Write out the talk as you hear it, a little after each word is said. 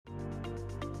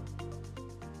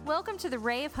Welcome to the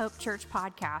Ray of Hope Church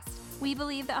podcast. We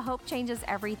believe that hope changes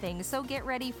everything, so get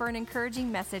ready for an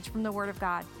encouraging message from the Word of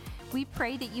God. We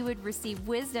pray that you would receive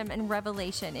wisdom and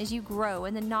revelation as you grow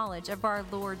in the knowledge of our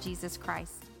Lord Jesus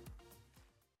Christ.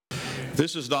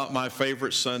 This is not my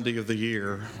favorite Sunday of the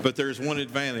year, but there's one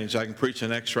advantage. I can preach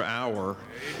an extra hour,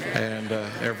 and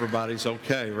everybody's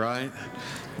okay, right?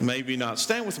 Maybe not.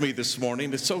 Stand with me this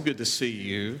morning. It's so good to see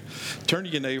you. Turn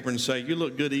to your neighbor and say, "You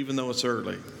look good even though it's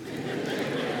early."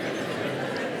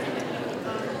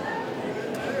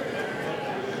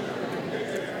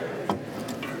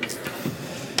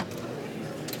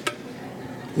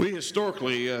 We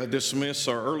historically dismiss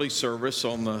our early service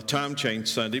on the time change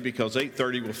Sunday because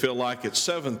 8:30 will feel like it's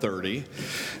 7:30,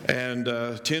 and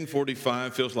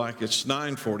 10:45 feels like it's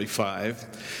 9:45.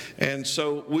 And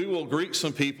so we will greet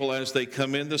some people as they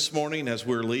come in this morning as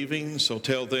we're leaving, so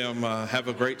tell them have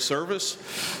a great service.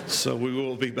 So we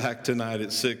will be back tonight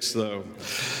at 6, though.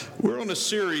 We're on a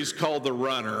series called The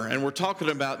Runner, and we're talking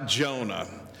about Jonah.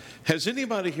 Has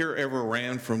anybody here ever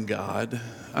ran from God?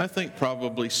 I think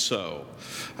probably so.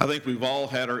 I think we've all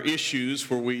had our issues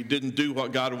where we didn't do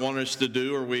what God wanted us to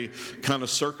do, or we kind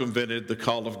of circumvented the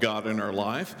call of God in our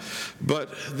life.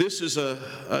 But this is an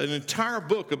entire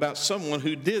book about someone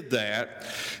who did that,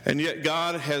 and yet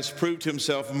God has proved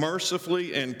himself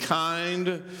mercifully and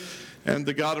kind and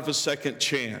the God of a second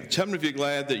chance. How many of you are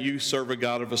glad that you serve a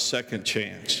God of a second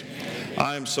chance?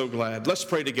 I am so glad. Let's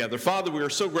pray together. Father, we are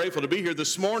so grateful to be here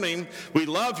this morning. We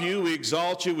love you. We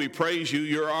exalt you. We praise you.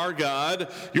 You're our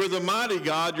God. You're the mighty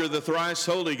God. You're the thrice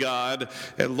holy God.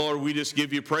 And Lord, we just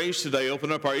give you praise today.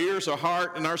 Open up our ears, our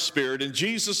heart, and our spirit. In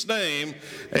Jesus' name,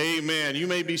 amen. You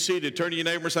may be seated. Turn to your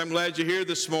neighbor and say, "I'm glad you're here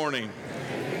this morning."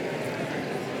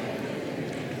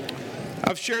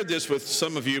 I've shared this with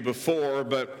some of you before,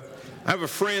 but I have a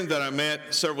friend that I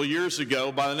met several years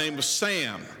ago by the name of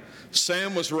Sam.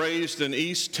 Sam was raised in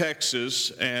East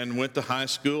Texas and went to high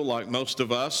school like most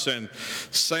of us, and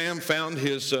Sam found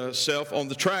himself on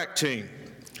the track team.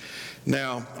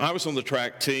 Now, I was on the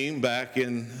track team back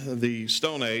in the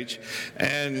Stone Age,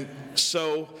 and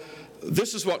so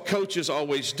this is what coaches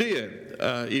always did.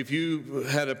 If you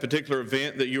had a particular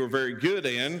event that you were very good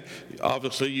in,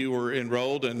 obviously you were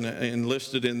enrolled and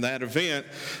enlisted in that event.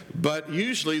 But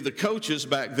usually the coaches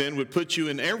back then would put you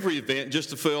in every event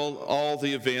just to fill all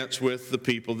the events with the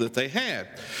people that they had.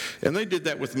 And they did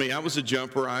that with me. I was a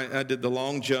jumper. I did the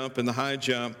long jump and the high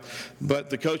jump.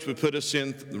 But the coach would put us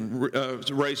in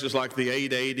races like the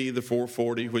 880, the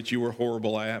 440, which you were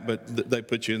horrible at, but they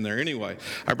put you in there anyway.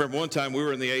 I remember one time we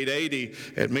were in the 880,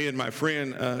 and me and my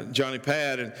friend Johnny Pad,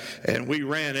 and we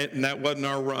ran it, and that wasn't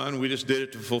our run. We just did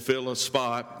it to fulfill a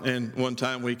spot. And one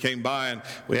time we came by, and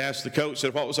we asked the coach,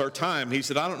 said, "What was our time?" He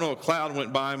said, "I don't know, a cloud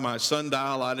went by my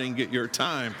sundial. I didn't get your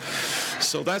time."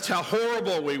 So that's how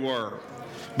horrible we were.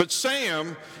 But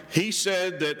Sam, he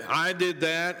said that I did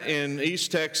that in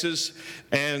East Texas,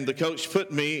 and the coach put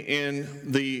me in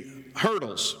the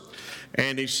hurdles.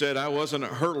 And he said I wasn't a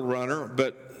hurdle runner,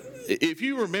 but if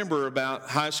you remember about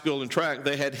high school and track,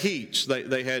 they had heats.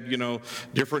 They had,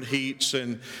 different heats,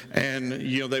 and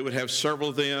they would have several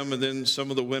of them, and then some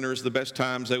of the winners, the best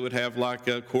times, they would have like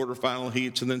quarterfinal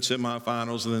heats and then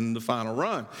semifinals and then the final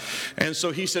run. And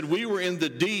so he said we were in the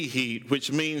D heat,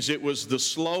 which means it was the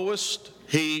slowest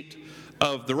heat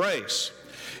of the race.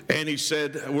 And he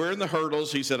said, we're in the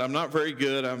hurdles. He said, I'm not very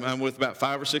good. I'm with about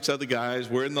 5 or 6 other guys.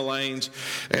 We're in the lanes.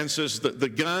 And says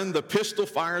the pistol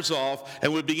fires off,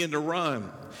 and we begin to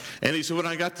run. And he said, when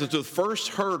I got to the first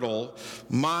hurdle,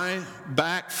 my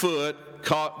back foot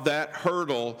caught that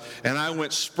hurdle, and I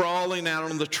went sprawling out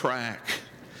on the track.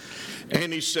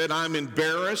 And he said, I'm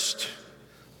embarrassed.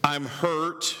 I'm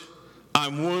hurt.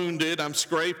 I'm wounded. I'm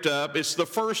scraped up. It's the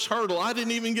first hurdle. I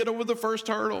didn't even get over the first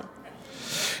hurdle.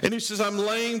 And he says, I'm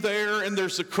laying there, and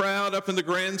there's a crowd up in the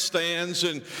grandstands,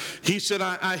 and he said,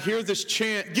 I hear this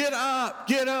chant, get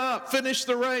up, finish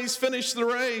the race, finish the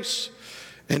race.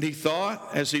 And he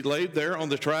thought, as he laid there on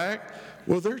the track,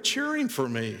 well, they're cheering for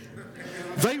me.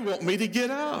 They want me to get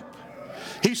up.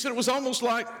 He said it was almost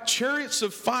like Chariots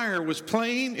of Fire was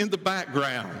playing in the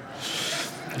background.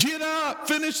 Get up,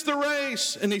 finish the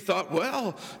race. And he thought,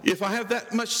 well, if I have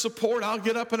that much support, I'll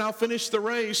get up and I'll finish the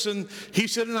race. And he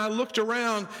said, and I looked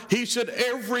around, he said,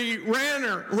 every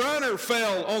runner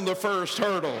fell on the first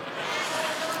hurdle.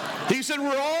 He said,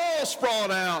 we're all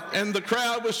sprawled out, and the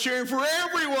crowd was cheering for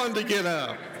everyone to get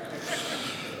up.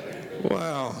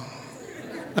 Wow,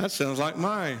 that sounds like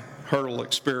my hurdle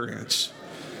experience.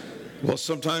 Well,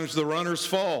 sometimes the runners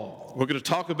fall. We're going to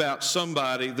talk about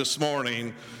somebody this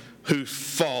morning who's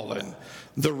fallen.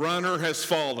 The runner has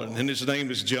fallen, and his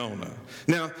name is Jonah.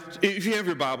 Now, if you have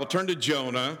your Bible, turn to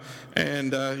Jonah,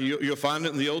 and you'll find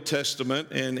it in the Old Testament.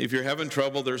 And if you're having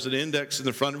trouble, there's an index in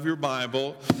the front of your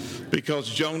Bible, because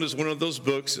Jonah is one of those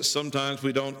books that sometimes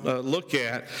we don't look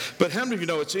at. But how many of you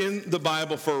know it's in the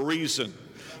Bible for a reason?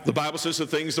 The Bible says the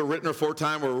things that are written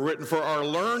aforetime were written for our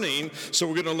learning, so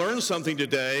we're going to learn something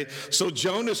today. So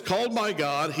Jonah is called by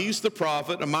God. He's the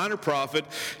prophet, a minor prophet.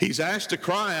 He's asked to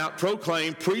cry out,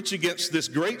 proclaim, preach against this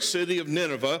great city of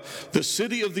Nineveh, the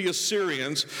city of the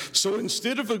Assyrians. So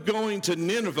instead of going to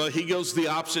Nineveh, he goes the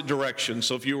opposite direction.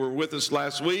 So if you were with us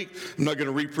last week, I'm not going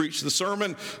to re-preach the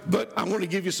sermon, but I want to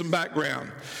give you some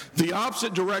background. The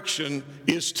opposite direction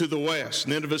is to the west.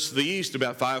 Nineveh's to the east,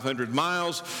 about 500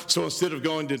 miles. So instead of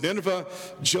going to Nineveh,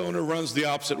 Jonah runs the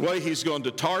opposite way. He's going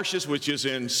to Tarshish, which is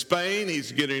in Spain.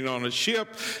 He's getting on a ship.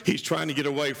 He's trying to get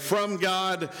away from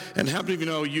God. And how many of you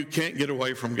know you can't get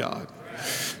away from God?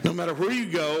 No matter where you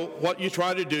go, what you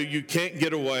try to do, you can't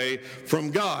get away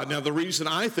from God. Now, the reason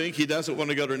I think he doesn't want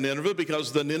to go to Nineveh,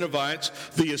 because the Ninevites,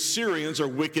 the Assyrians, are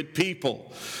wicked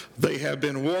people. They have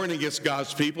been warring against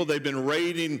God's people. They've been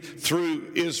raiding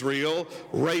through Israel,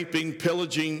 raping,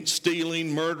 pillaging,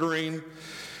 stealing, murdering.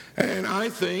 And I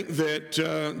think that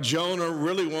Jonah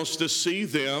really wants to see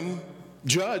them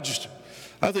judged.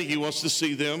 I think he wants to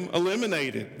see them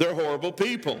eliminated. They're horrible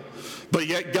people. But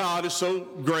yet God is so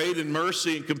great in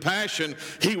mercy and compassion,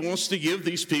 he wants to give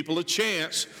these people a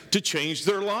chance to change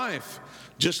their life,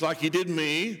 just like he did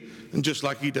me and just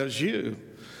like he does you.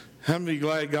 How many are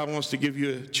glad God wants to give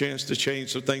you a chance to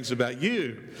change some things about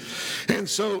you? And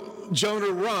so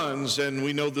Jonah runs, and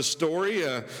we know the story.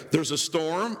 There's a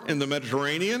storm in the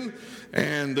Mediterranean,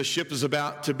 and the ship is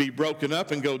about to be broken up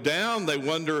and go down. They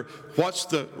wonder, what's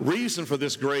the reason for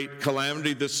this great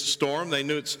calamity, this storm? They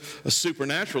knew it's a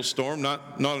supernatural storm,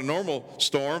 not a normal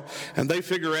storm. And they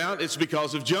figure out it's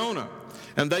because of Jonah.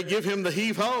 And they give him the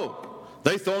heave-ho.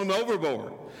 They throw him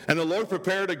overboard. And the Lord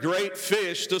prepared a great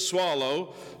fish to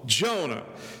swallow Jonah.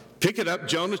 Pick it up,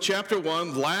 Jonah chapter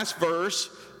 1, last verse,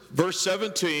 verse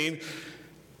 17.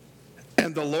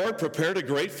 And the Lord prepared a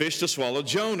great fish to swallow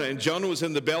Jonah. And Jonah was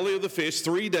in the belly of the fish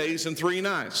 3 days and 3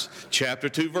 nights. Chapter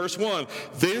 2, verse 1.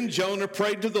 Then Jonah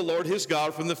prayed to the Lord his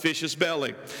God from the fish's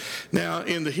belly. Now,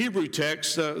 in the Hebrew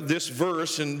text, this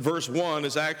verse in verse 1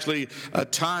 is actually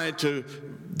tied to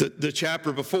the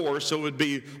chapter before, so it would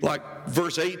be like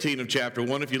verse 18 of chapter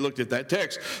 1 if you looked at that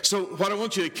text. So what I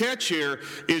want you to catch here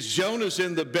is Jonah's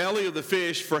in the belly of the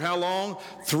fish for how long?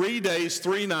 3 days,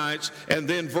 3 nights, and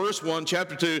then verse 1,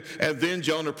 chapter 2, and then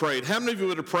Jonah prayed. How many of you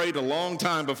would have prayed a long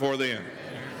time before then?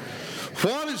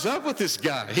 What is up with this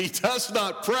guy? He does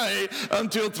not pray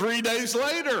until 3 days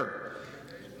later.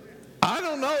 I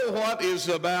don't know what is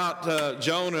about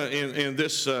Jonah in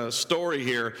this story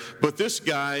here, but this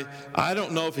guy, I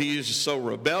don't know if he is so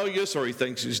rebellious or he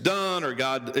thinks he's done or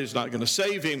God is not going to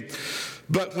save him.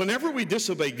 But whenever we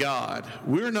disobey God,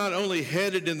 we're not only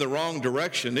headed in the wrong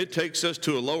direction, it takes us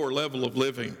to a lower level of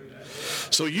living.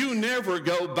 So you never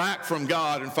go back from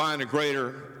God and find a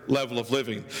greater level of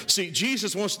living. See,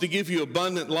 Jesus wants to give you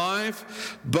abundant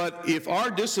life, but if our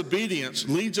disobedience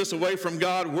leads us away from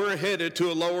God, we're headed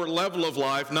to a lower level of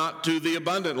life, not to the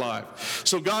abundant life.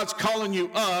 So God's calling you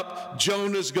up,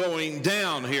 Jonah's going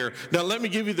down here. Now let me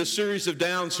give you the series of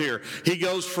downs here. He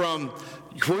goes from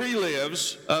where he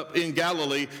lives up in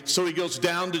Galilee, so he goes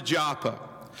down to Joppa.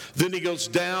 Then he goes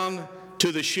down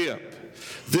to the ship.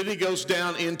 Then he goes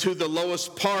down into the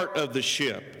lowest part of the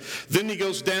ship. Then he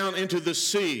goes down into the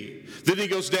sea. Then he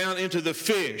goes down into the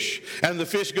fish. And the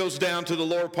fish goes down to the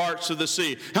lower parts of the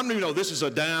sea. How many of you know this is a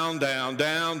down, down,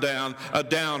 down, down, a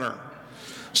downer?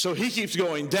 So he keeps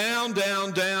going down,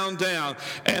 down, down, down.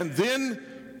 And then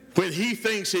when he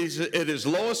thinks he's at his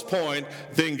lowest point,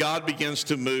 then God begins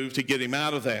to move to get him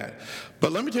out of that.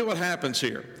 But let me tell you what happens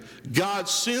here. God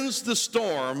sends the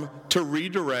storm to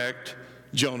redirect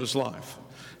Jonah's life.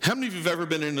 How many of you have ever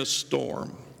been in a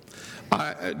storm?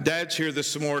 Dad's here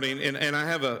this morning, and I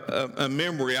have a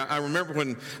memory. I remember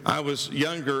when I was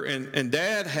younger, and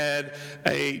Dad had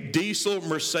a diesel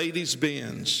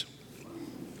Mercedes-Benz.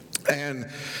 And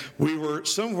we were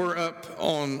somewhere up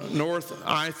on North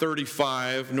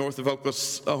I-35, north of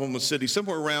Oklahoma City,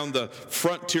 somewhere around the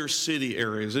Frontier City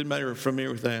area. Is anybody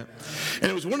familiar with that? And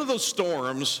it was one of those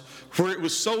storms where it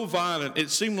was so violent,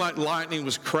 it seemed like lightning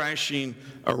was crashing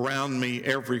around me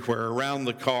everywhere, around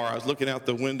the car. I was looking out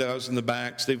the windows in the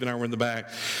back. Steve and I were in the back.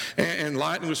 And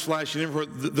lightning was flashing everywhere.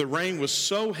 The rain was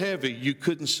so heavy you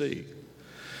couldn't see.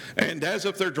 And Dad's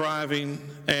up there driving,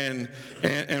 and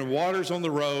water's on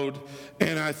the road,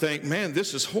 and I think, man,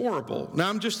 this is horrible. Now,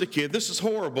 I'm just a kid. This is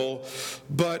horrible.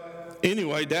 But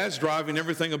anyway, Dad's driving.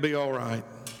 Everything will be all right.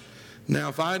 Now,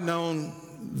 if I'd known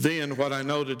then what I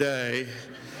know today,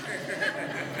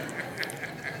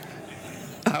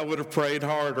 I would have prayed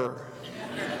harder.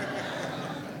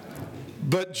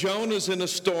 But Jonah's in a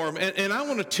storm. And I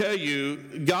want to tell you,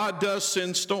 God does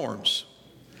send storms.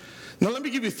 Now, let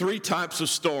me give you 3 types of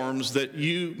storms that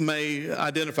you may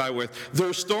identify with. There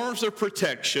are storms of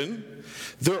protection,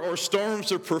 there are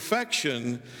storms of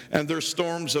perfection, and there are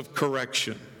storms of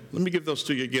correction. Let me give those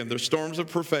to you again. There's storms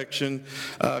of perfection,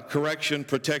 correction,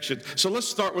 protection. So let's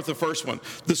start with the first one,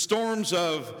 the storms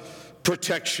of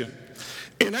protection.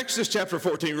 In Exodus chapter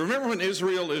 14, remember when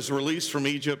Israel is released from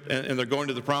Egypt and they're going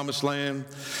to the promised land?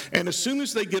 And as soon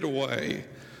as they get away,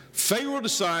 Pharaoh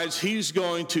decides he's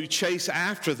going to chase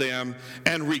after them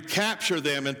and recapture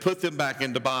them and put them back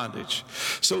into bondage.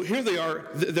 So here they are.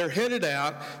 They're headed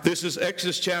out. This is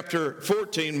Exodus chapter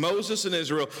 14. Moses and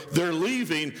Israel, they're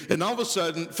leaving. And all of a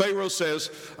sudden, Pharaoh says,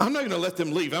 I'm not going to let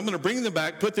them leave. I'm going to bring them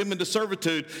back, put them into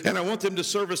servitude, and I want them to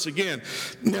serve us again.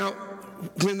 Now,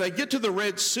 when they get to the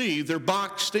Red Sea, they're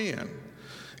boxed in.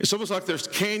 It's almost like there's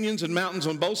canyons and mountains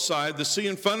on both sides, the sea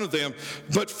in front of them.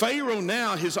 But Pharaoh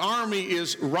now, his army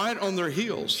is right on their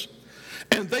heels.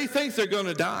 And they think they're going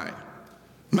to die.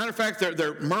 Matter of fact,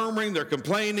 they're murmuring, they're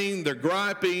complaining, they're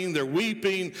griping, they're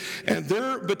weeping. And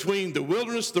they're between the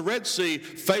wilderness, the Red Sea.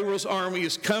 Pharaoh's army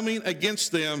is coming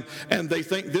against them, and they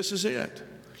think this is it.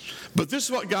 But this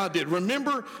is what God did.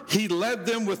 Remember, he led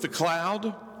them with the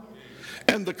cloud.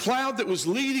 And the cloud that was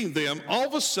leading them, all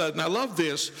of a sudden, I love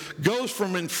this, goes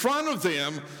from in front of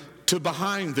them to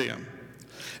behind them.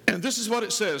 And this is what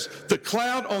it says. The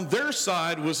cloud on their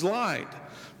side was light,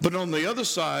 but on the other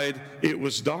side, it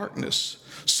was darkness.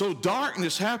 So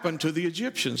darkness happened to the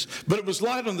Egyptians, but it was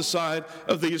light on the side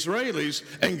of the Israelis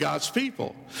and God's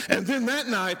people. And then that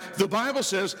night, the Bible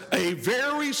says, a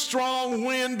very strong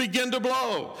wind began to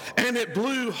blow, and it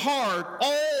blew hard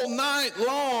all night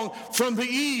long from the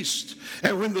east.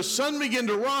 And when the sun began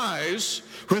to rise,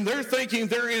 when they're thinking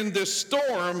they're in this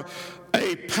storm,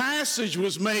 a passage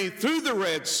was made through the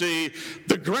Red Sea,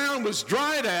 the ground was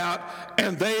dried out,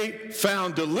 and they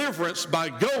found deliverance by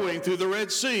going through the Red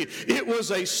Sea. It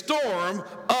was a storm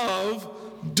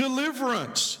of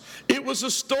deliverance. It was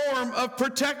a storm of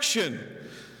protection.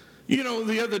 You know,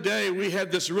 the other day we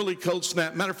had this really cold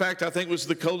snap. Matter of fact, I think it was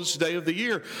the coldest day of the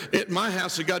year. At my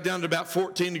house, it got down to about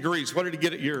 14 degrees. What did it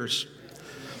get at yours?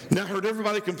 Now I heard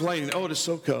everybody complaining, oh, it is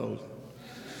so cold.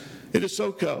 It is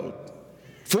so cold.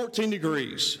 14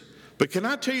 degrees. But can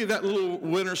I tell you that little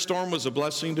winter storm was a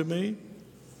blessing to me?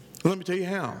 Let me tell you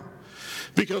how.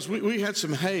 Because we had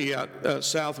some hay out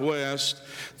southwest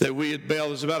that we had baled.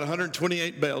 There's about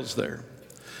 128 bales there.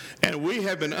 And we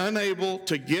have been unable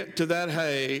to get to that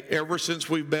hay ever since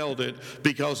we baled it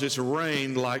because it's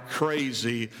rained like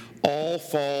crazy all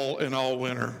fall and all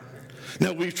winter.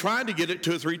 Now, we've tried to get it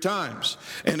 2 or 3 times.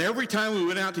 And every time we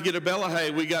went out to get a bale of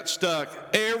hay, we got stuck.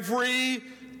 Every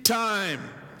time.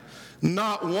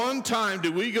 Not one time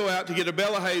did we go out to get a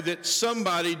bale of hay that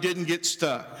somebody didn't get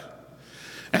stuck.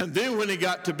 And then when it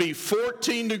got to be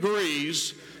 14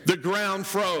 degrees, the ground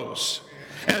froze.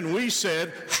 And we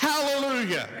said,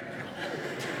 hallelujah.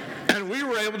 And we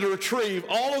were able to retrieve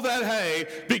all of that hay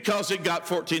because it got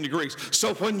 14 degrees.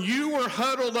 So when you were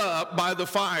huddled up by the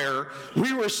fire,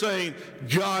 we were saying,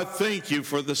 God, thank you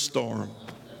for the storm.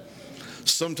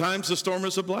 Sometimes the storm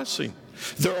is a blessing.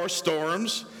 There are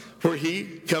storms where he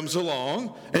comes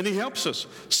along and he helps us.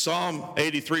 Psalm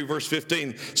 83, verse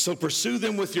 15. So pursue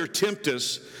them with your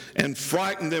tempest and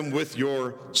frighten them with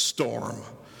your storm.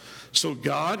 So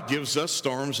God gives us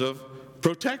storms of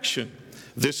protection.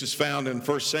 This is found in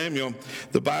 1 Samuel.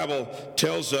 The Bible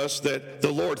tells us that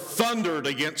the Lord thundered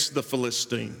against the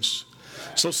Philistines.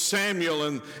 So Samuel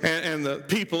and the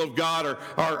people of God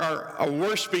are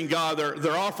worshiping God.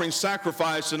 They're offering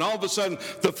sacrifice, and all of a sudden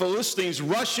the Philistines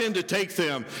rush in to take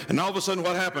them. And all of a sudden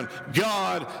what happened?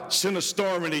 God sent a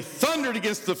storm, and he thundered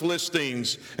against the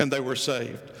Philistines, and they were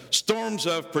saved. Storms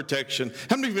of protection.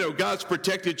 How many of you know God's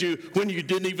protected you when you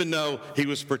didn't even know he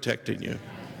was protecting you?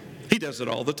 He does it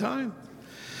all the time.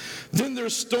 Then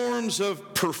there's storms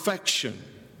of perfection.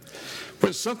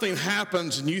 When something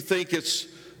happens and you think it's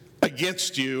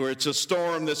against you, or it's a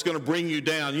storm that's going to bring you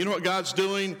down. You know what God's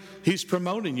doing? He's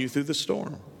promoting you through the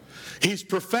storm. He's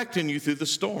perfecting you through the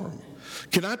storm.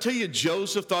 Can I tell you,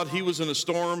 Joseph thought he was in a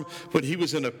storm when he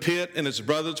was in a pit and his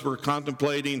brothers were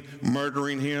contemplating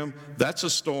murdering him? That's a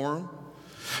storm.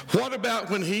 What about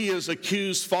when he is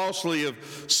accused falsely of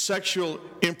sexual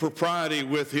impropriety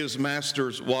with his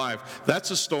master's wife?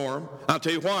 That's a storm. I'll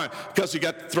tell you why. Because he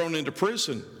got thrown into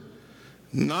prison.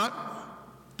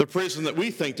 Not the prison that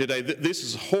we think today. This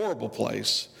is a horrible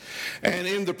place. And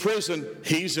in the prison,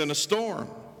 he's in a storm.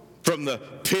 From the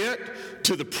pit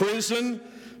to the prison.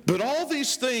 But all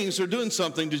these things are doing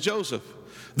something to Joseph.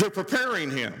 They're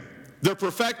preparing him. They're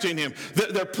perfecting him.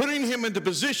 They're putting him into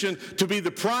position to be the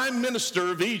prime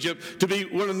minister of Egypt, to be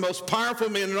one of the most powerful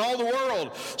men in all the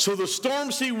world. So the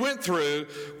storms he went through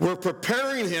were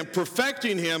preparing him,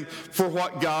 perfecting him for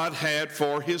what God had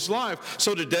for his life.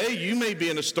 So today you may be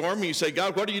in a storm and you say,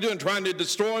 God, what are you doing, trying to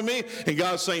destroy me? And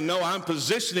God's saying, no, I'm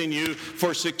positioning you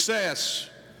for success.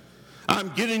 I'm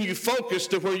getting you focused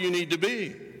to where you need to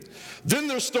be. Then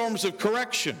there's storms of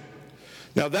correction.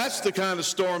 Now, that's the kind of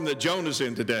storm that Jonah's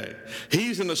in today.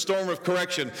 He's in a storm of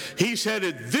correction. He's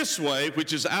headed this way,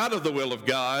 which is out of the will of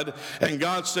God, and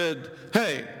God said,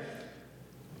 hey,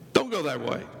 don't go that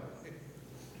way.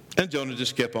 And Jonah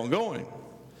just kept on going.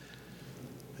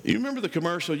 You remember the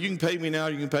commercial, you can pay me now,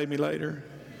 you can pay me later?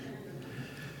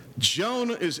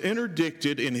 Jonah is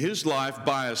interdicted in his life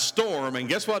by a storm, and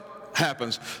guess what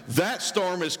happens? That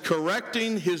storm is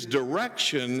correcting his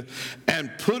direction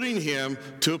and putting him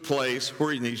to a place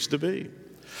where he needs to be.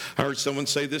 I heard someone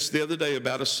say this the other day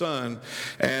about a son,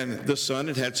 and the son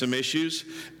had had some issues,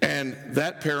 and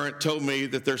that parent told me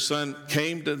that their son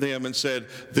came to them and said,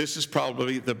 this is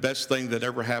probably the best thing that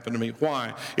ever happened to me.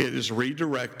 Why? It is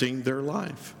redirecting their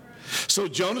life. So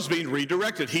Jonah's being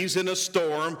redirected. He's in a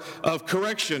storm of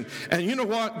correction. And you know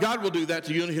what? God will do that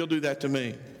to you, and he'll do that to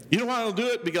me. You know why he'll do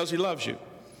it? Because he loves you.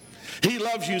 He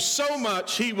loves you so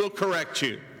much, he will correct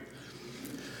you.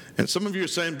 And some of you are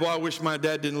saying, boy, I wish my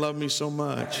dad didn't love me so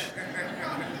much.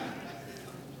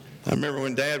 I remember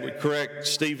when Dad would correct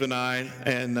Steve and I,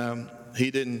 and he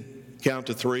didn't count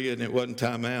to 3, and it wasn't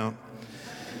time out.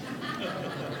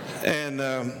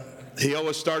 And he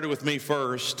always started with me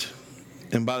first.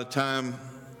 And by the time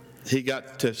he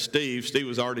got to Steve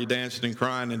was already dancing and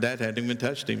crying, and Dad hadn't even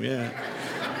touched him yet.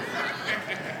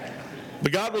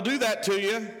 But God will do that to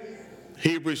you.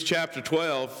 Hebrews chapter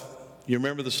 12. You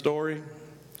remember the story?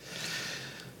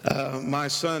 My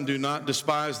son, do not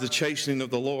despise the chastening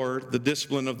of the Lord, the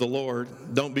discipline of the Lord.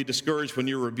 Don't be discouraged when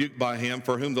you're rebuked by him.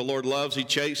 For whom the Lord loves, he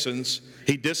chastens,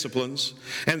 he disciplines,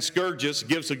 and scourges,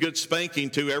 gives a good spanking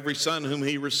to every son whom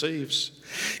he receives.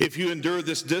 If you endure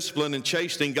this discipline and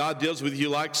chastening, God deals with you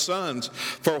like sons.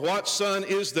 For what son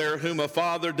is there whom a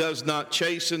father does not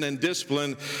chasten and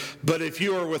discipline? But if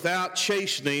you are without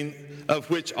chastening, of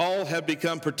which all have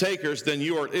become partakers, then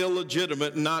you are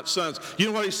illegitimate, not sons. You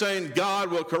know what he's saying?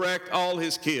 God will correct all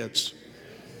his kids.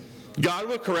 God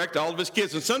will correct all of his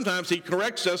kids. And sometimes he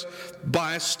corrects us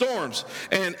by storms.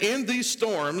 And in these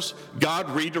storms, God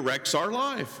redirects our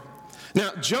life.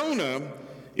 Now, Jonah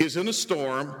is in a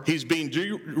storm. He's being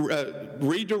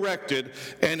redirected,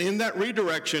 and in that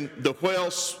redirection,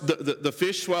 the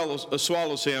fish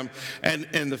swallows him,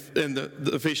 and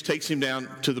the fish takes him down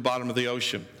to the bottom of the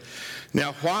ocean.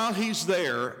 Now, while he's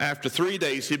there, after 3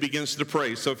 days, he begins to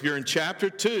pray. So if you're in chapter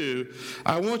 2,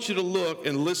 I want you to look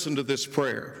and listen to this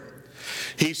prayer.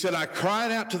 He said, I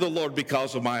cried out to the Lord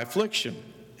because of my affliction,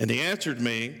 and he answered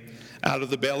me. Out of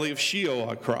the belly of Sheol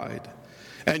I cried.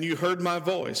 And you heard my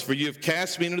voice, for you have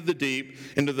cast me into the deep,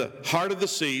 into the heart of the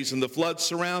seas, and the floods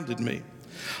surrounded me.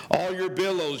 All your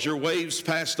billows, your waves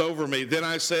passed over me. Then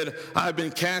I said, I've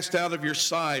been cast out of your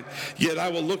sight, yet I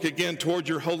will look again toward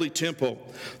your holy temple.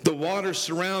 The waters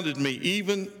surrounded me,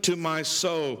 even to my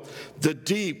soul. The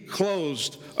deep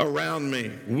closed around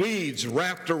me. Weeds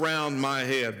wrapped around my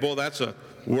head. Boy, that's a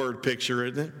word picture,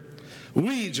 isn't it?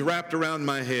 Weeds wrapped around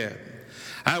my head.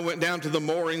 I went down to the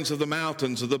moorings of the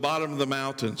mountains, at the bottom of the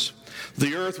mountains.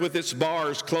 The earth with its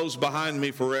bars closed behind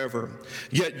me forever.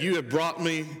 Yet you have brought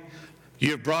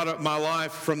up my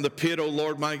life from the pit, O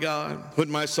Lord my God.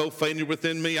 When my soul fainted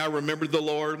within me, I remembered the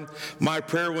Lord. My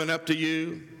prayer went up to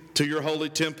you, to your holy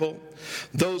temple.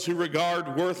 Those who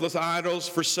regard worthless idols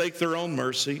forsake their own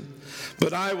mercy.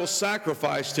 But I will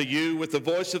sacrifice to you with the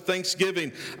voice of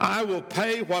thanksgiving. I will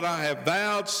pay what I have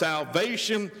vowed.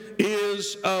 Salvation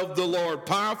is of the Lord.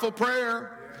 Powerful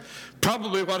prayer.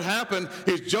 Probably what happened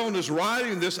is Jonah's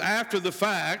writing this after the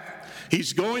fact.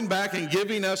 He's going back and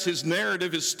giving us his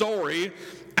narrative, his story,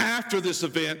 after this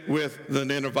event with the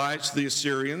Ninevites, the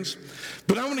Assyrians.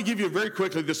 But I want to give you very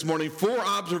quickly this morning 4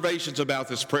 observations about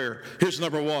this prayer. Here's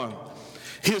number 1.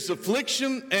 His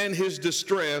affliction and his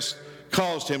distress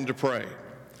caused him to pray.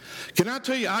 Can I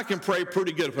tell you, I can pray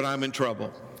pretty good when I'm in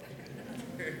trouble.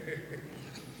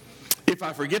 If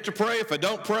I forget to pray, if I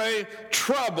don't pray,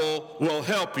 trouble will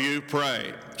help you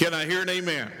pray. Can I hear an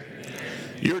amen?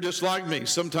 You're just like me.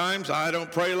 Sometimes I don't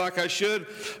pray like I should,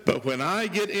 but when I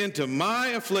get into my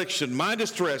affliction, my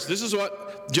distress, this is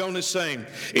what Jonah's saying.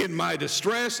 In my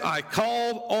distress, I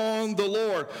called on the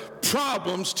Lord.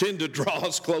 Problems tend to draw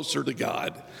us closer to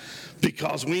God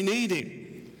because we need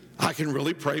Him. I can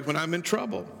really pray when I'm in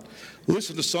trouble.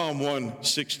 Listen to Psalm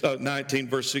 119,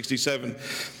 verse 67.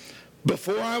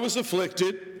 Before I was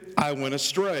afflicted, I went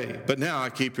astray, but now I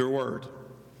keep your word.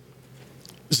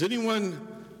 Has anyone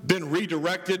been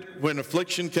redirected when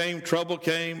affliction came, trouble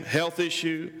came, health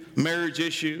issue, marriage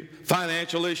issue,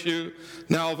 financial issue?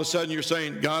 Now all of a sudden you're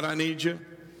saying, God, I need you.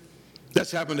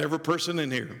 That's happened to every person in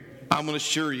here. I'm going to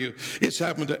assure you, it's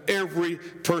happened to every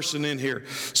person in here.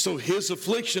 So his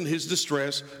affliction, his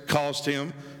distress caused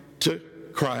him to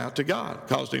cry out to God,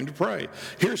 caused him to pray.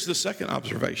 Here's the second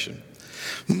observation.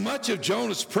 Much of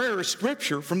Jonah's prayer is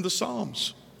scripture from the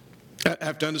Psalms. I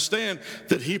have to understand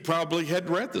that he probably had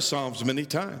read the Psalms many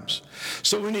times.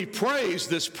 So when he prays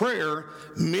this prayer,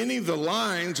 many of the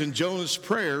lines in Jonah's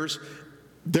prayers,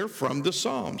 they're from the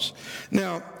Psalms.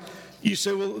 Now, you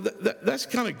say, well, that's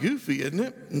kind of goofy, isn't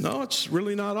it? No, it's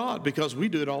really not odd because we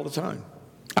do it all the time.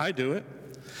 I do it.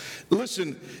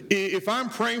 Listen, if I'm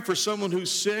praying for someone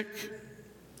who's sick,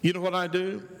 you know what I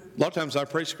do? A lot of times I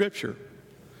pray scripture.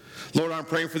 Lord, I'm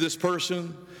praying for this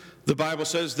person. The Bible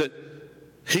says that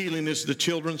healing is the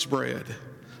children's bread.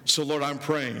 So, Lord, I'm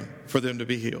praying for them to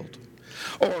be healed.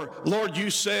 Or, Lord, you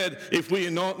said if we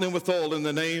anoint them with oil in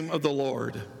the name of the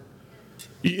Lord.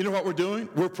 You know what we're doing?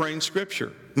 We're praying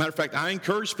scripture. Matter of fact, I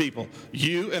encourage people,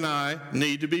 you and I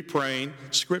need to be praying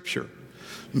scripture.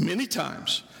 Many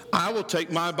times, I will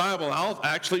take my Bible, I'll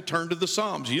actually turn to the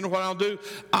Psalms. You know what I'll do?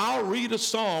 I'll read a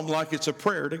psalm like it's a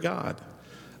prayer to God.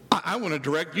 I want to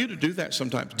direct you to do that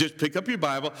sometimes. Just pick up your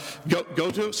Bible,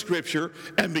 go to Scripture,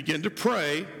 and begin to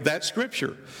pray that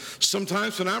Scripture.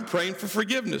 Sometimes when I'm praying for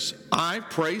forgiveness, I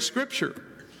pray Scripture.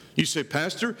 You say,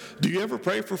 Pastor, do you ever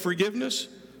pray for forgiveness?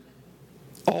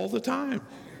 All the time.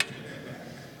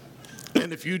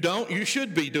 And if you don't, you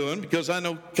should be doing, because I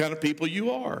know kind of people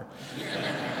you are.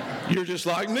 You're just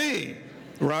like me,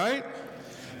 right?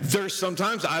 There's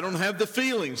sometimes I don't have the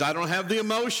feelings, I don't have the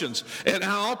emotions, and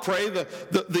I'll pray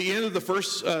the end of the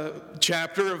first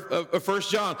chapter of 1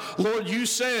 John. Lord, you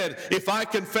said, if I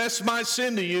confess my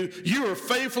sin to you, you are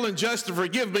faithful and just to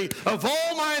forgive me of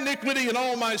all my iniquity and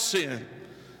all my sin.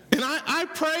 And I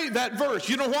pray that verse.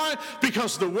 You know why?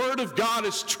 Because the Word of God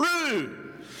is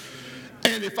true.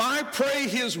 And if I pray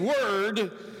His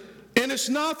Word, and it's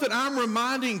not that I'm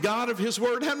reminding God of His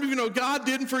Word. How many of you know God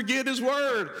didn't forget His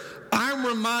Word? I'm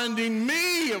reminding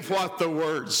me of what the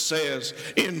Word says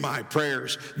in my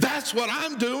prayers. That's what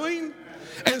I'm doing.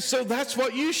 And so that's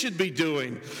what you should be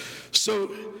doing.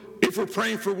 So if we're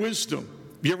praying for wisdom,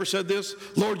 you ever said this?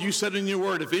 Lord, you said in your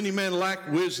word, if any man lack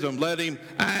wisdom, let him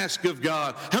ask of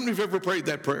God. How many of you have ever prayed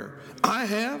that prayer? I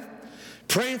have.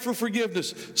 Praying for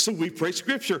forgiveness. So we pray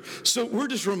scripture. So we're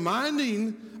just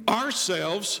reminding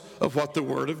ourselves of what the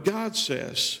word of God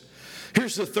says.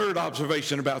 Here's the third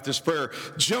observation about this prayer.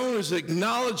 Jonah is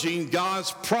acknowledging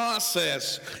God's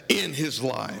process in his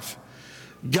life.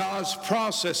 God's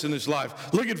process in his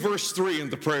life. Look at verse 3 in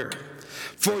the prayer.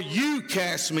 For you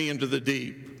cast me into the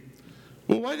deep.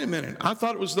 Well, wait a minute. I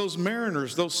thought it was those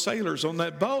mariners, those sailors on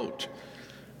that boat.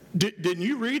 Didn't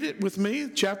you read it with me,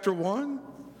 chapter 1?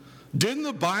 Didn't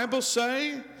the Bible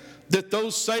say that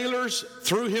those sailors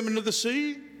threw him into the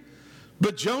sea?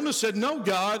 But Jonah said, no,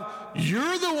 God,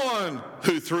 you're the one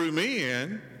who threw me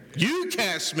in. You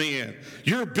cast me in.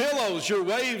 Your billows, your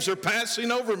waves are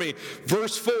passing over me.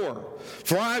 Verse 4,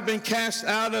 for I have been cast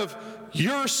out of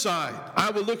your sight.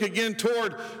 I will look again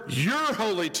toward your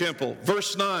holy temple.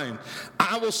 Verse 9,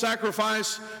 I will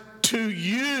sacrifice to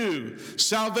you.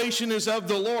 Salvation is of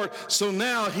the Lord. So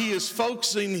now he is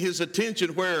focusing his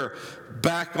attention where?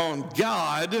 Back on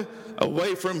God,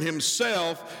 away from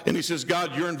himself. And he says,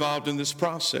 God, you're involved in this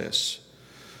process.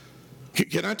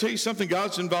 Can I tell you something?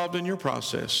 God's involved in your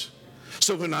process.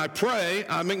 So when I pray,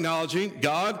 I'm acknowledging,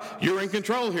 God, you're in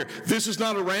control here. This is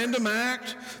not a random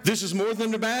act. This is more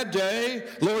than a bad day.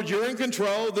 Lord, you're in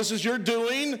control. This is your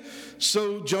doing.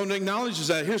 So Jonah acknowledges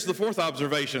that. Here's the fourth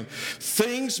observation.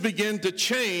 Things begin to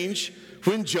change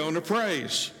when Jonah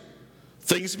prays.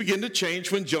 Things begin to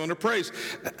change when Jonah prays.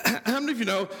 How many of you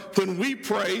know when we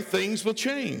pray, things will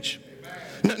change?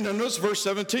 Now notice verse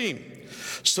 17.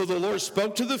 So the Lord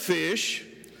spoke to the fish,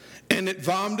 and it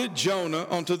vomited Jonah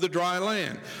onto the dry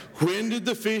land. When did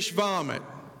the fish vomit?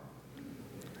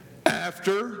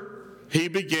 After he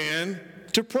began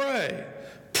to pray.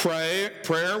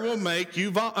 Prayer will make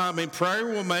prayer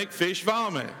will make fish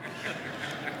vomit.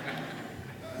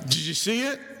 Did you see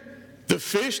it? The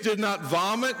fish did not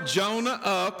vomit Jonah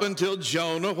up until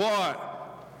Jonah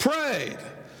what? Prayed.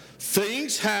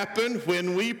 Things happen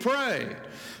when we pray.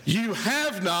 You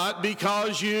have not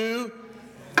because you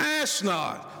ask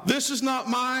not. This is not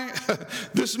my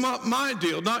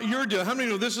deal, not your deal. How many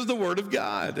know this is the word of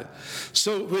God?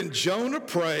 So when Jonah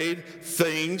prayed,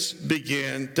 things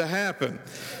began to happen.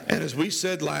 And as we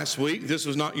said last week, this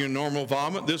was not your normal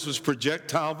vomit. This was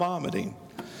projectile vomiting.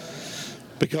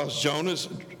 Because Jonah's,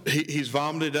 he's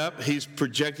vomited up, he's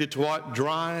projected to what?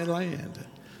 Dry land.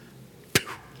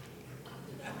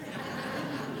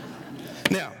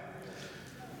 Now,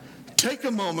 take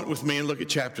a moment with me and look at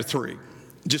chapter 3.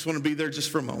 Just want to be there just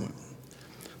for a moment.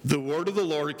 The word of the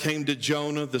Lord came to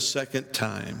Jonah the second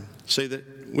time. Say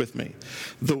that with me.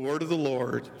 The word of the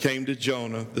Lord came to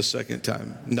Jonah the second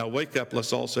time. Now wake up,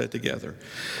 let's all say it together.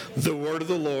 The word of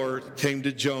the Lord came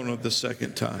to Jonah the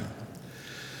second time.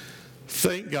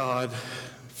 Thank God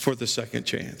for the second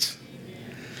chance.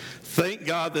 Thank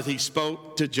God that he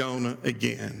spoke to Jonah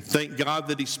again. Thank God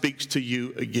that he speaks to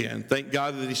you again. Thank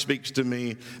God that he speaks to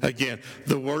me again.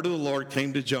 The word of the Lord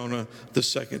came to Jonah the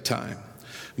second time.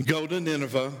 Go to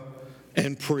Nineveh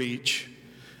and preach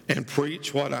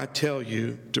what I tell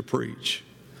you to preach.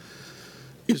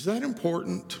 Is that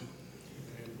important?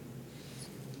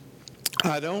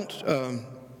 I don't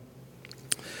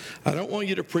want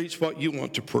you to preach what you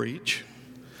want to preach.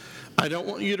 I don't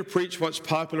want you to preach what's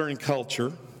popular in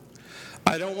culture.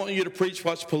 I don't want you to preach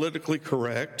what's politically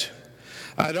correct.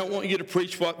 I don't want you to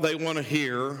preach what they want to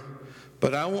hear,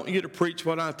 but I want you to preach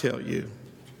what I tell you.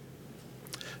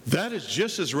 That is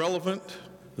just as relevant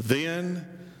then,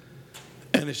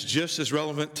 and it's just as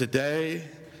relevant today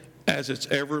as it's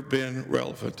ever been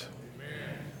relevant.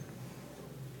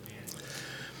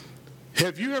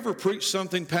 Have you ever preached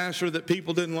something, Pastor, that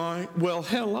people didn't like? Well,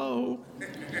 hello.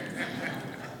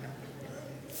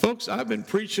 Folks, I've been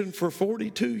preaching for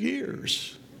 42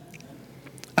 years.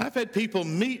 I've had people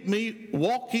meet me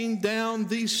walking down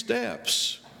these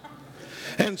steps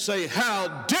and say,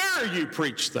 how dare you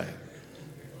preach that?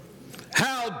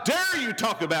 How dare you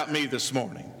talk about me this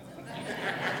morning?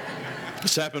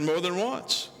 It's happened more than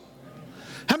once.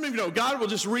 How many of you know God will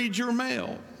just read your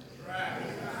mail?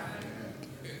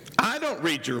 I don't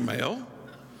read your mail,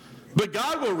 but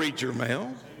God will read your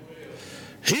mail.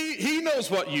 He knows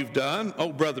what you've done.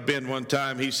 Oh, Brother Ben, one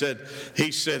time he said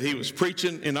he was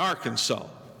preaching in Arkansas.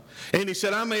 And he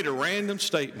said, I made a random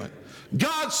statement.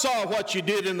 God saw what you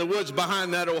did in the woods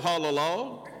behind that old hollow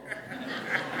log.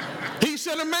 He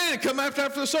said, a man come after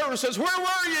the service and says, where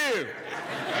were you?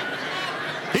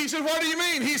 He said, what do you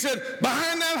mean? He said,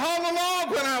 behind that hollow log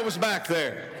when I was back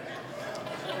there.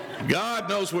 God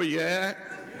knows where you're at.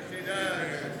 He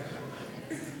does.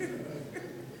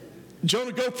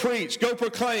 Jonah, go preach, go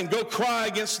proclaim, go cry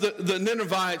against the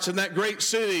Ninevites in that great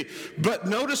city. But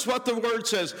notice what the word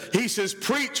says. He says,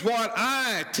 preach what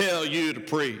I tell you to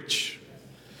preach.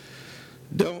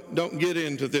 Don't get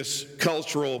into this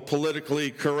cultural,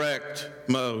 politically correct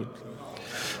mode.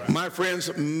 My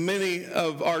friends, many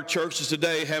of our churches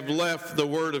today have left the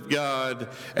Word of God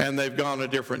and they've gone a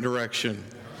different direction.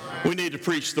 We need to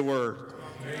preach the Word.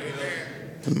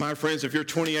 And my friends, if you're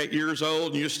 28 years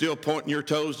old and you're still pointing your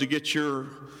toes to get your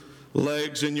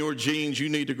legs in your jeans, you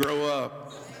need to grow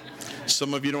up.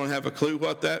 Some of you don't have a clue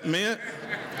what that meant.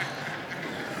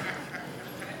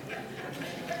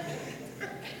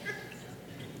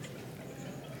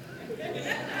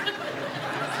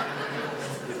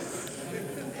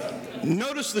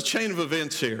 Notice the chain of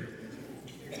events here.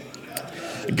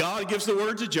 God gives the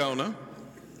word to Jonah.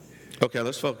 Okay,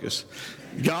 let's focus.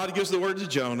 God gives the word to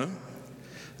Jonah.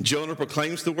 Jonah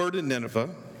proclaims the word in Nineveh.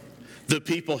 The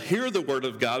people hear the word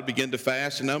of God, begin to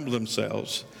fast and humble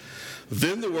themselves.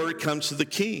 Then the word comes to the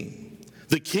king.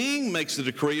 The king makes the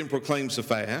decree and proclaims the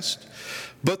fast.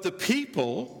 But the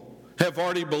people have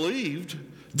already believed.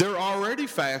 They're already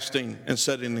fasting and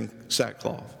setting in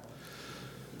sackcloth.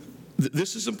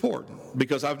 This is important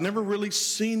because I've never really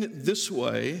seen it this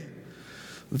way.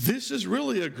 This is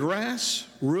really a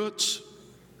grassroots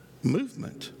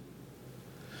movement.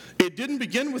 It didn't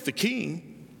begin with the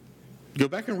king. Go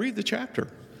back and read the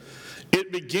chapter.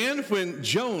 It began when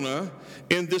Jonah,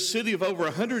 in this city of over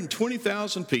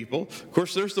 120,000 people, of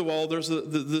course there's the wall, there's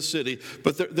the city,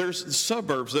 but there's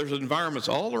suburbs, there's environments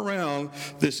all around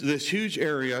this huge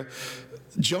area.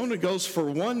 Jonah goes for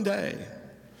one day.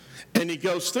 And he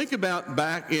goes, think about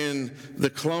back in the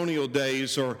colonial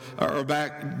days or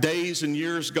back days and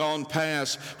years gone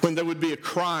past when there would be a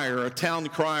crier, a town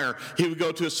crier. He would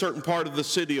go to a certain part of the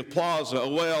city, a plaza, a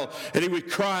well, and he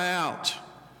would cry out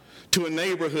to a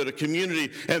neighborhood, a community,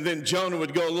 and then Jonah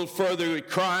would go a little further. He would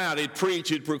cry out, he'd preach,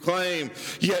 he'd proclaim,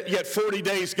 yet 40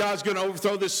 days, God's going to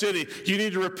overthrow this city. You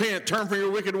need to repent, turn from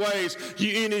your wicked ways.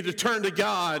 You need to turn to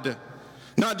God.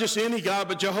 Not just any God,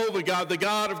 but Jehovah God, the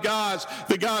God of gods,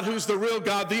 the God who's the real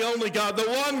God, the only God, the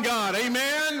one God.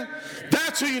 Amen?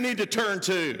 That's who you need to turn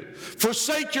to.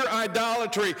 Forsake your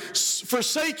idolatry.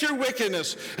 Forsake your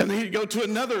wickedness. And then he'd go to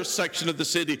another section of the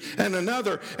city and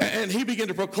another. And he began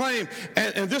to proclaim.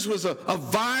 And this was a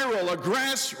viral, a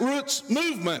grassroots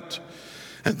movement.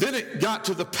 And then it got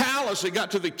to the palace, it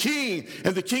got to the king,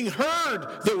 and the king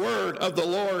heard the word of the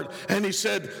Lord, and he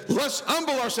said, let's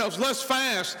humble ourselves, let's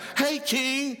fast. Hey,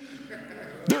 king,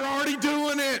 they're already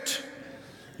doing it.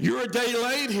 You're a day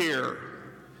late here.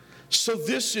 So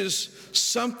this is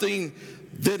something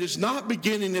that is not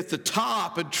beginning at the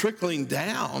top and trickling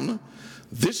down.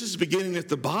 This is beginning at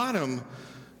the bottom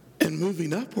and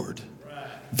moving upward.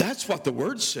 That's what the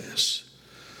word says.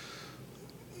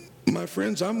 My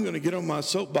friends, I'm going to get on my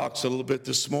soapbox a little bit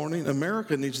this morning.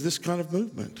 America needs this kind of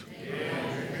movement.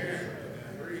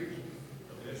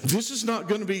 This is not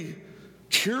going to be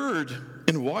cured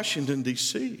in Washington,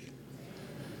 D.C.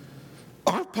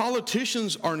 Our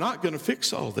politicians are not going to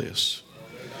fix all this.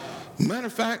 Matter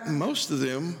of fact, most of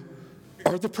them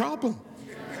are the problem.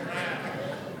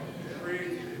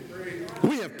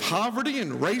 We have poverty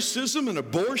and racism and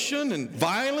abortion and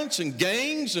violence and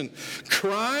gangs and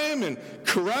crime and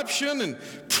corruption and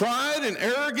pride and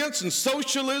arrogance and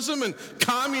socialism and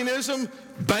communism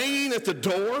banging at the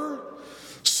door.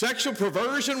 Sexual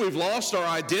perversion, we've lost our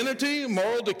identity,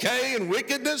 moral decay and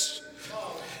wickedness.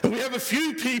 And we have a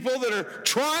few people that are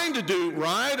trying to do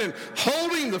right and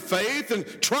holding the faith and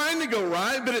trying to go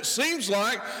right, but it seems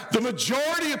like the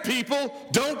majority of people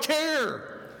don't care.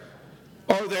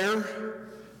 Or they're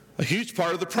a huge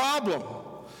part of the problem.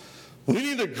 We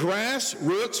need a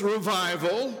grassroots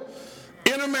revival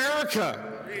in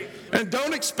America. And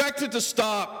don't expect it to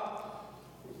stop.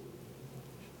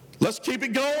 Let's keep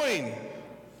it going.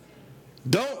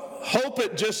 Don't hope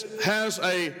it just has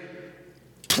a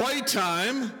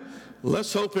playtime.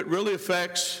 Let's hope it really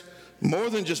affects more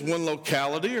than just one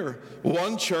locality or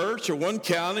one church or one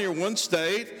county or one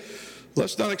state.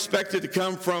 Let's not expect it to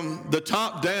come from the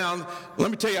top down.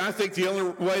 Let me tell you, I think the only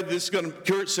way this is going to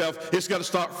cure itself, it's got to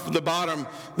start from the bottom,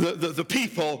 the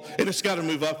people, and it's got to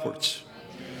move upwards.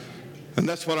 And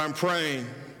that's what I'm praying.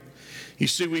 You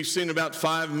see, we've seen about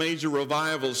 5 major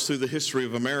revivals through the history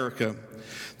of America.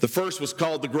 The first was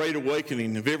called the Great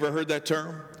Awakening. Have you ever heard that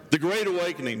term? The Great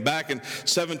Awakening, back in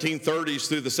 1730s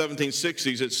through the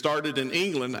 1760s. It started in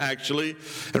England, actually,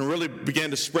 and really began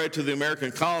to spread to the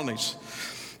American colonies.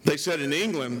 They said in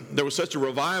England there was such a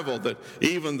revival that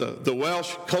even the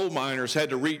Welsh coal miners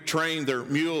had to retrain their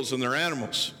mules and their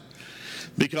animals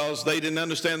because they didn't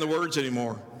understand the words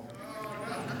anymore.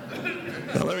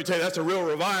 Now, let me tell you, that's a real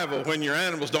revival when your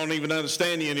animals don't even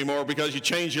understand you anymore because you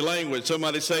change your language.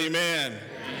 Somebody say amen.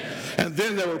 And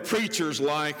then there were preachers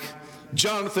like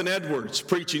Jonathan Edwards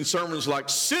preaching sermons like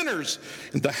sinners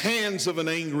in the hands of an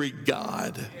angry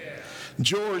God.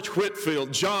 George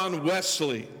Whitefield, John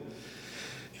Wesley.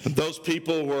 And those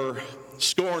people were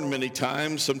scorned many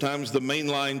times. Sometimes the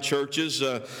mainline churches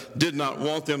did not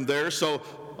want them there. So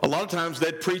a lot of times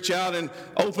they'd preach out in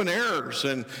open airs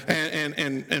and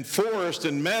forest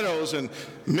and meadows. And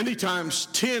many times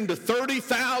 10 to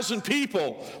 30,000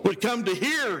 people would come to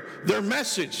hear their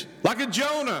message. Like a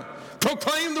Jonah,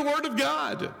 proclaim the word of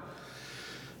God.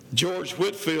 George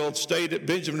Whitefield stayed at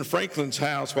Benjamin Franklin's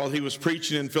house while he was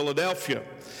preaching in Philadelphia.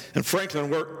 And Franklin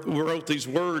wrote these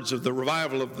words of the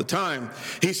revival of the time.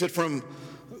 He said, from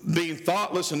being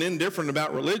thoughtless and indifferent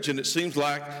about religion, it seems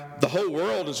like the whole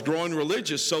world is growing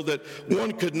religious so that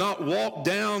one could not walk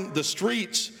down the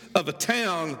streets of a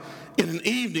town in an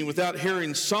evening without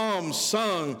hearing psalms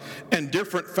sung and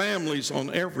different families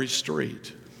on every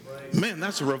street. Man,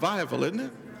 that's a revival, isn't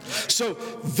it? So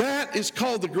that is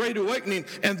called the Great Awakening.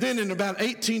 And then in about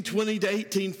 1820 to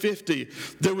 1850,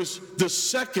 there was the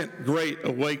Second Great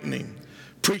Awakening.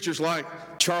 Preachers like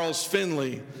Charles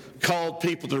Finley called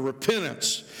people to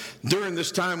repentance. During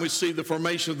this time, we see the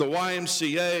formation of the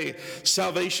YMCA,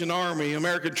 Salvation Army,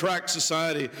 American Tract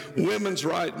Society, Women's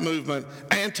Rights Movement,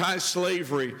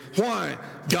 anti-slavery. Why?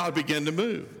 God began to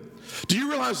move. Do you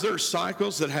realize there are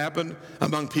cycles that happen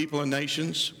among people and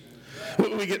nations?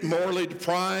 We get morally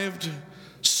deprived,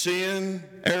 sin,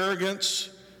 arrogance.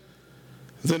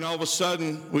 Then all of a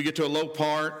sudden, we get to a low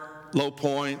part, low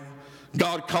point.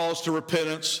 God calls to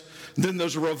repentance. Then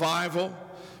there's a revival.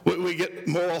 We get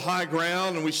moral high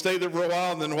ground and we stay there for a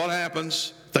while, and then what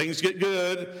happens? Things get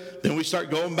good. Then we start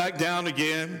going back down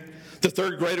again. The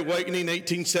Third Great Awakening,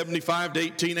 1875 to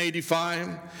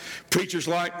 1885. Preachers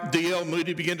like D.L.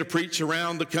 Moody began to preach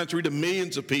around the country to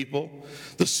millions of people.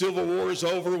 The Civil War is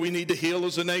over. We need to heal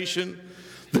as a nation.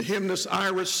 The hymnist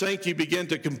Ira Sankey began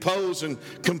to compose and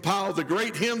compile the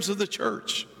great hymns of the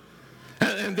church.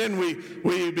 And then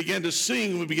we began to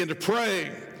sing, we began to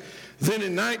pray. Then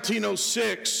in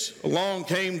 1906, along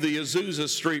came the Azusa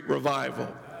Street revival.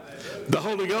 The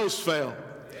Holy Ghost fell.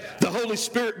 The Holy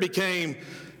Spirit became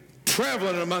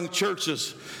prevalent among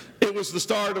churches. It was the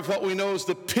start of what we know as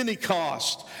the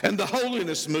Pentecost and the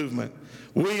holiness movement.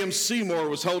 William Seymour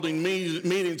was holding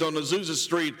meetings on Azusa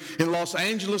Street in Los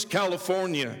Angeles,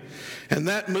 California. And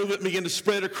that movement began to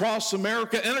spread across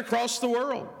America and across the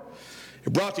world.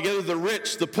 It brought together the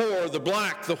rich, the poor, the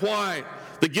black, the white.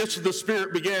 The gifts of the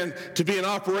Spirit began to be in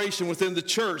operation within the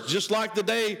church, just like the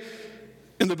day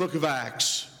in the book of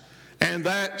Acts. And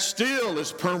that still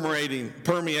is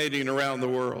permeating around the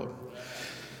world.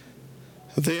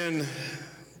 Then,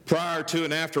 prior to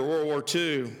and after World War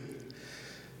II,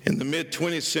 in the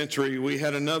mid-20th century, we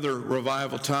had another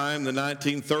revival time, the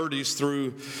 1930s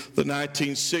through the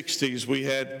 1960s. We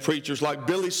had preachers like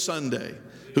Billy Sunday,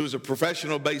 who was a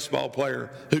professional baseball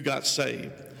player who got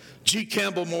saved. G.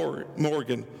 Campbell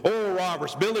Morgan, Oral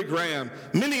Roberts, Billy Graham,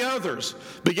 many others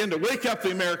began to wake up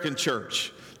the American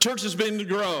church. Churches began to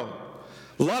grow.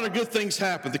 A lot of good things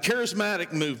happened. The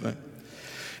charismatic movement.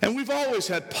 And we've always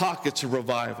had pockets of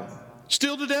revival,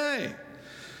 still today.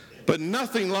 But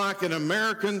nothing like an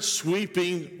American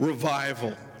sweeping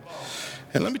revival.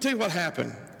 And let me tell you what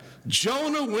happened.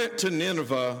 Jonah went to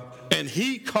Nineveh and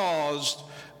he caused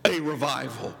a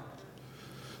revival.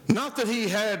 Not that he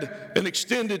had an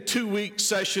extended 2-week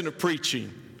session of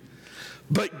preaching,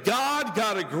 but God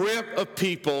got a grip of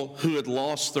people who had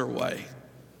lost their way.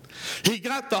 He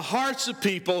got the hearts of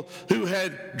people who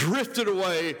had drifted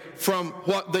away from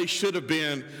what they should have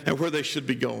been and where they should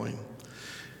be going.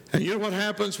 And you know what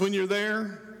happens when you're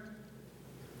there?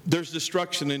 There's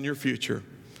destruction in your future.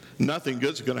 Nothing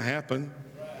good's going to happen.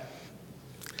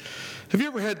 Have you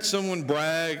ever had someone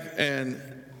brag and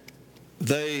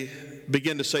they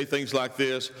begin to say things like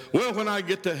this? Well, when I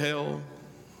get to hell,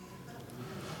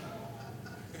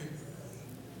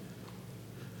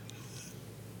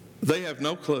 they have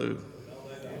no clue.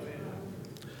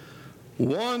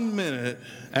 1 minute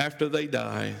after they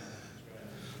die,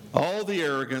 all the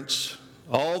arrogance,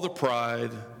 all the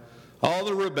pride, all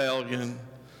the rebellion,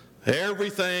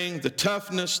 everything, the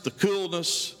toughness, the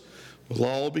coolness will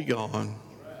all be gone.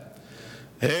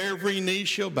 Every knee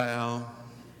shall bow.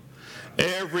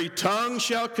 Every tongue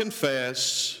shall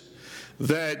confess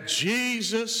that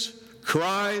Jesus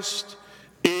Christ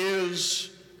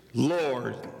is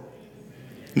Lord.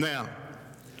 Now,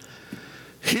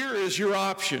 here is your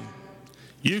option.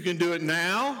 You can do it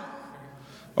now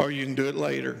or you can do it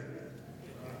later.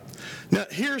 Now,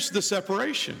 here's the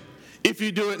separation. If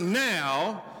you do it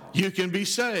now, you can be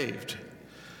saved.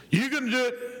 You're going to do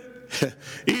it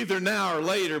either now or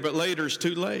later, but later is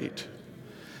too late.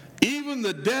 Even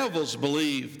the devils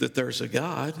believe that there's a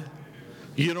God.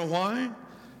 You know why?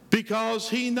 Because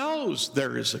he knows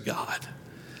there is a God.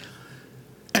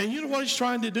 And you know what he's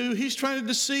trying to do? He's trying to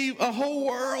deceive a whole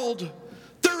world.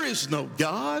 There is no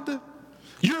God.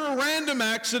 You're a random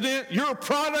accident. You're a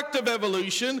product of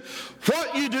evolution.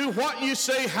 What you do, what you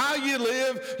say, how you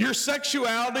live, your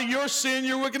sexuality, your sin,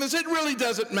 your wickedness, it really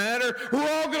doesn't matter. We're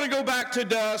all going to go back to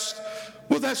dust.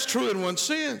 Well, that's true in one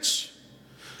sense.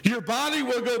 Your body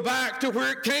will go back to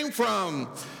where it came from.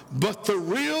 But the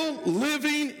real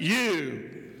living you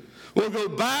will go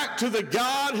back to the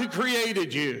God who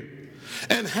created you.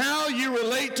 And how you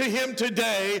relate to him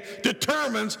today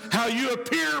determines how you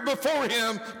appear before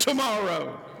him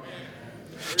tomorrow.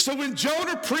 So when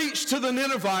Jonah preached to the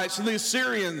Ninevites and the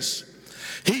Assyrians,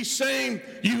 he's saying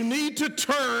you need to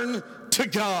turn to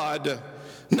God.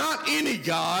 Not any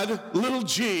God, little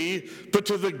g, but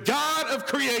to the God of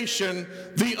creation,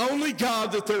 the only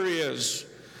God that there is.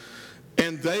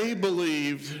 And they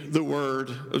believed the word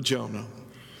of Jonah.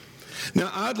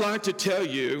 Now, I'd like to tell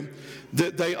you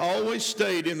that they always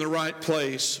stayed in the right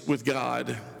place with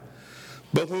God.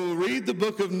 But when we read the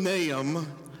book of Nahum,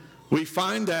 we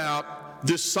find out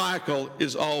this cycle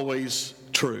is always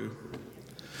true.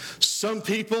 Some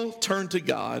people turn to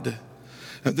God,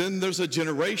 and then there's a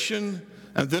generation,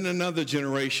 and then another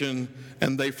generation,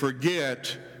 and they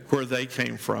forget where they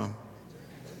came from.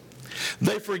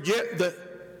 They forget the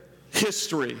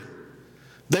history.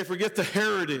 They forget the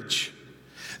heritage.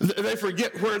 They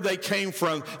forget where they came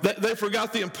from. They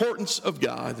forgot the importance of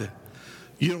God.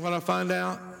 You know what I find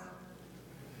out?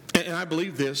 And I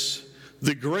believe this.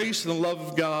 The grace and the love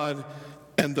of God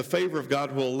and the favor of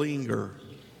God will linger.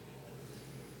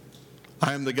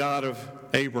 I am the God of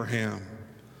Abraham,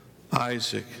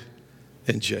 Isaac,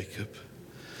 and Jacob.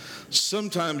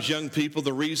 Sometimes, young people,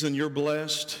 the reason you're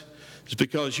blessed is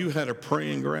because you had a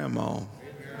praying grandma.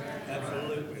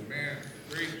 Absolutely.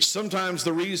 Sometimes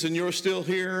the reason you're still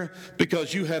here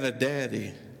because you had a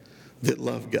daddy that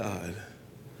loved God.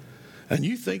 And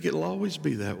you think it'll always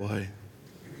be that way.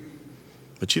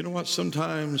 But you know what?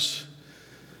 Sometimes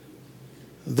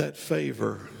that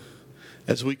favor,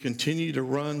 as we continue to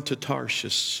run to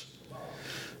Tarshish,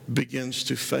 begins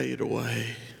to fade away.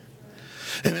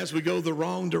 And as we go the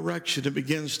wrong direction, it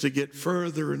begins to get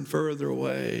further and further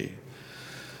away.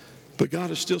 But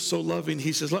God is still so loving.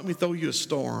 He says, let me throw you a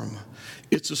storm.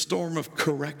 It's a storm of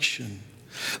correction.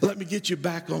 Let me get you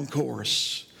back on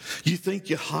course. You think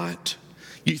you're hot.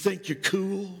 You think you're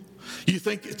cool. You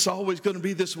think it's always going to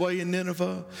be this way in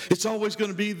Nineveh. It's always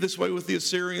going to be this way with the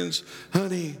Assyrians.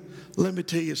 Honey, let me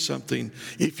tell you something.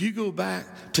 If you go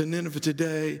back to Nineveh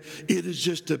today, it is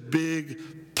just a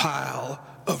big pile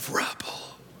of rubble.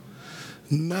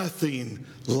 Nothing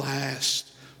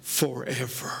lasts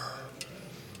forever.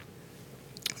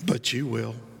 But you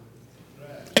will.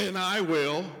 And I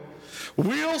will.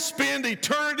 We'll spend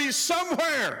eternity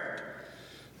somewhere.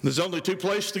 There's only two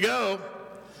places to go.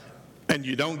 And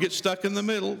you don't get stuck in the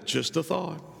middle. Just a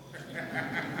thought.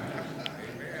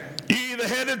 You either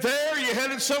headed there or you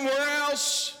headed somewhere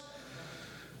else.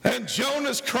 And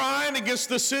Jonah's crying against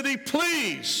the city,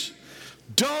 please,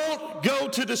 don't go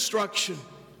to destruction.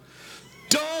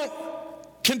 Don't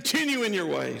continue in your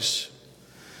ways.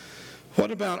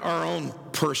 What about our own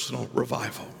personal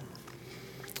revival?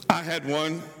 I had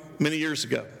one many years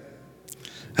ago.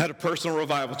 I had a personal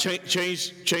revival.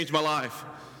 Changed my life.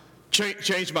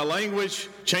 Changed my language.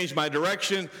 Changed my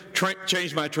direction.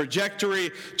 Changed my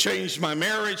trajectory. Changed my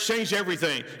marriage. Changed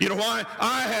everything. You know why?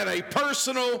 I had a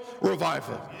personal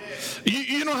revival.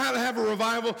 You know how to have a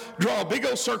revival? Draw a big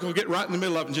old circle, get right in the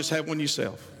middle of it, and just have one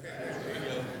yourself.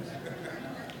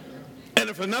 And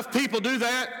if enough people do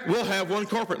that, we'll have one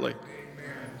corporately.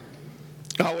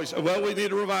 Always, well, we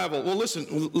need a revival. Well,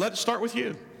 listen, let it start with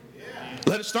you.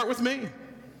 Let it start with me.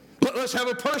 Let's have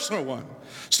a personal one.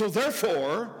 So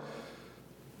therefore,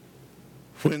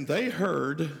 when they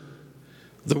heard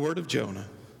the word of Jonah,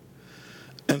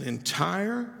 an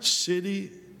entire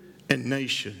city and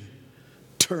nation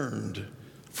turned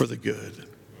for the good.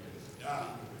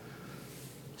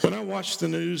 When I watch the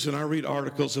news and I read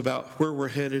articles about where we're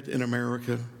headed in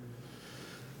America,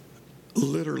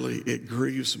 literally it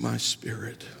grieves my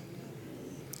spirit.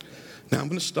 Now I'm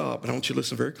going to stop, and I want you to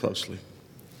listen very closely.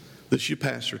 This is your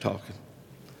pastor talking.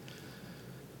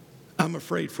 I'm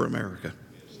afraid for America.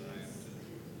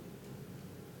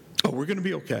 Oh, we're going to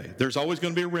be okay. There's always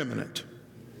going to be a remnant.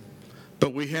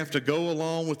 But we have to go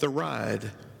along with the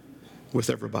ride with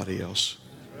everybody else.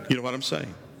 You know what I'm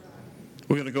saying?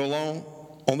 We're going to go along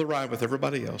on the ride with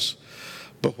everybody else.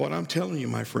 But what I'm telling you,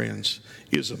 my friends,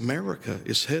 is America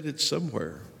is headed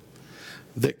somewhere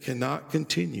that cannot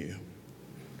continue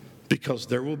because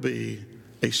there will be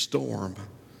a storm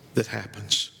that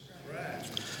happens.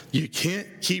 You can't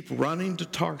keep running to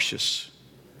Tarshish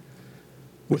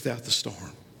without the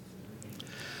storm.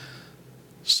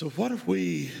 So what if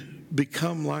we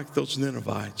become like those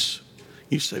Ninevites?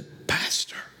 You say,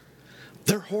 Pastor,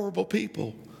 they're horrible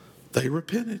people. They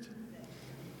repented.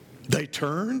 They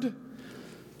turned.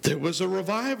 There was a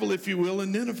revival, if you will,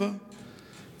 in Nineveh,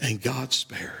 and God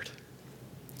spared.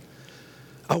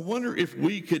 I wonder if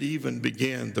we could even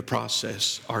begin the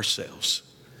process ourselves.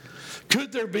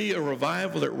 Could there be a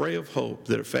revival at Ray of Hope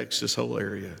that affects this whole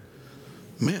area?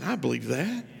 Man, I believe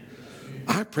that.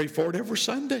 I pray for it every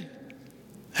Sunday.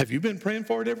 Have you been praying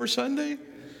for it every Sunday?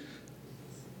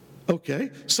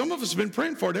 Okay. Some of us have been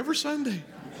praying for it every Sunday.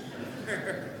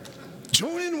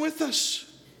 Join in with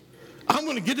us. I'm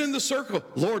going to get in the circle.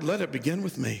 Lord, let it begin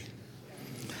with me.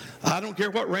 I don't care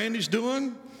what Randy's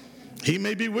doing. He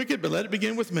may be wicked, but let it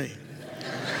begin with me.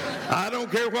 I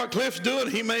don't care what Cliff's doing.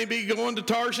 He may be going to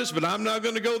Tarshish, but I'm not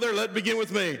going to go there. Let it begin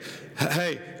with me.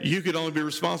 Hey, you could only be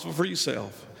responsible for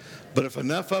yourself. But if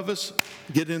enough of us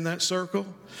get in that circle,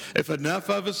 if enough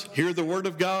of us hear the word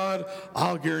of God,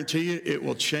 I'll guarantee you it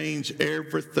will change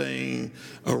everything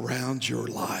around your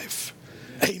life.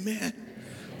 Amen.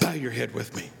 Bow your head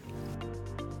with me.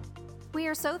 We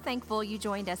are so thankful you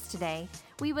joined us today.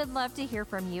 We would love to hear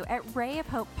from you at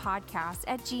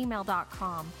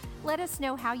rayofhopepodcast@gmail.com. Let us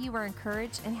know how you are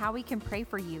encouraged and how we can pray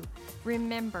for you.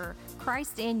 Remember,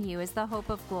 Christ in you is the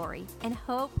hope of glory, and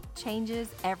hope changes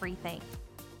everything.